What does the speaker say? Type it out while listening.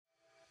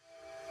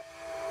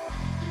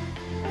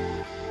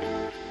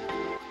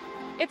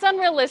It's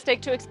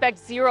unrealistic to expect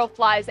zero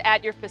flies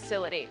at your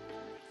facility.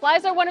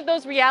 Flies are one of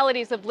those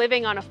realities of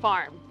living on a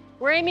farm.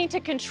 We're aiming to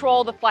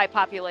control the fly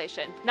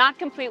population, not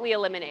completely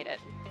eliminate it.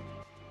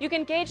 You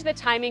can gauge the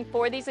timing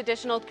for these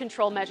additional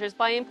control measures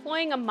by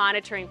employing a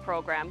monitoring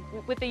program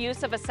with the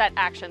use of a set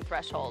action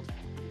threshold.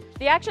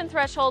 The action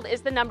threshold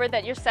is the number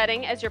that you're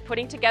setting as you're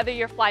putting together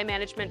your fly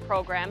management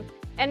program,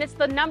 and it's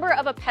the number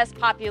of a pest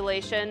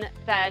population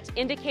that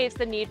indicates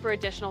the need for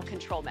additional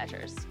control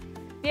measures.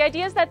 The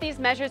idea is that these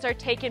measures are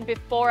taken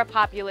before a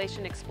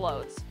population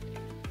explodes.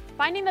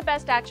 Finding the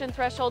best action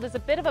threshold is a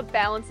bit of a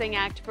balancing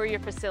act for your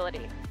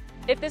facility.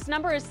 If this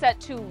number is set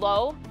too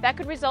low, that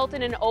could result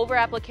in an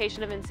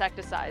overapplication of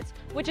insecticides,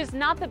 which is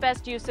not the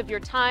best use of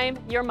your time,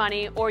 your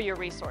money, or your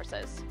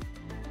resources.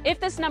 If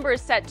this number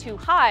is set too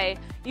high,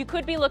 you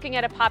could be looking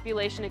at a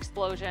population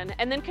explosion,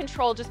 and then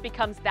control just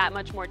becomes that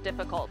much more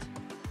difficult.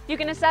 You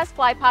can assess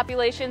fly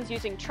populations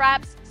using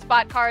traps,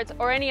 spot cards,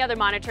 or any other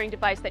monitoring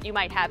device that you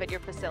might have at your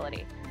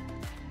facility.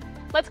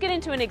 Let's get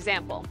into an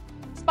example.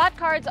 Spot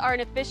cards are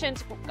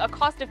a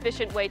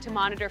cost-efficient way to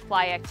monitor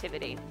fly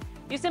activity.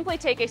 You simply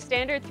take a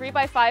standard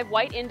 3x5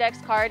 white index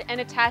card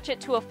and attach it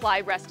to a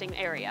fly resting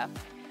area.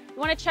 You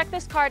want to check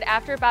this card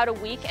after about a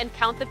week and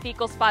count the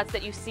fecal spots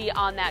that you see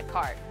on that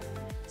card.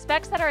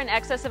 Specks that are in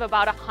excess of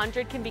about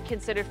 100 can be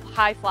considered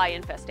high fly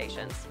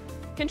infestations.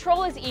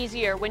 Control is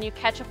easier when you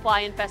catch a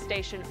fly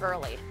infestation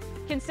early.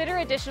 Consider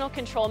additional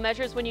control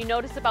measures when you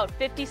notice about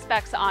 50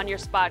 specks on your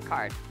spot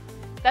card.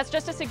 That's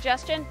just a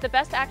suggestion. The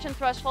best action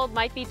threshold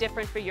might be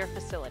different for your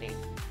facility.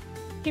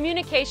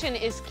 Communication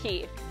is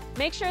key.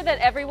 Make sure that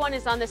everyone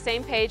is on the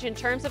same page in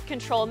terms of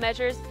control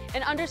measures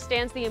and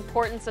understands the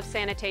importance of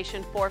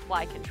sanitation for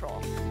fly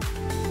control.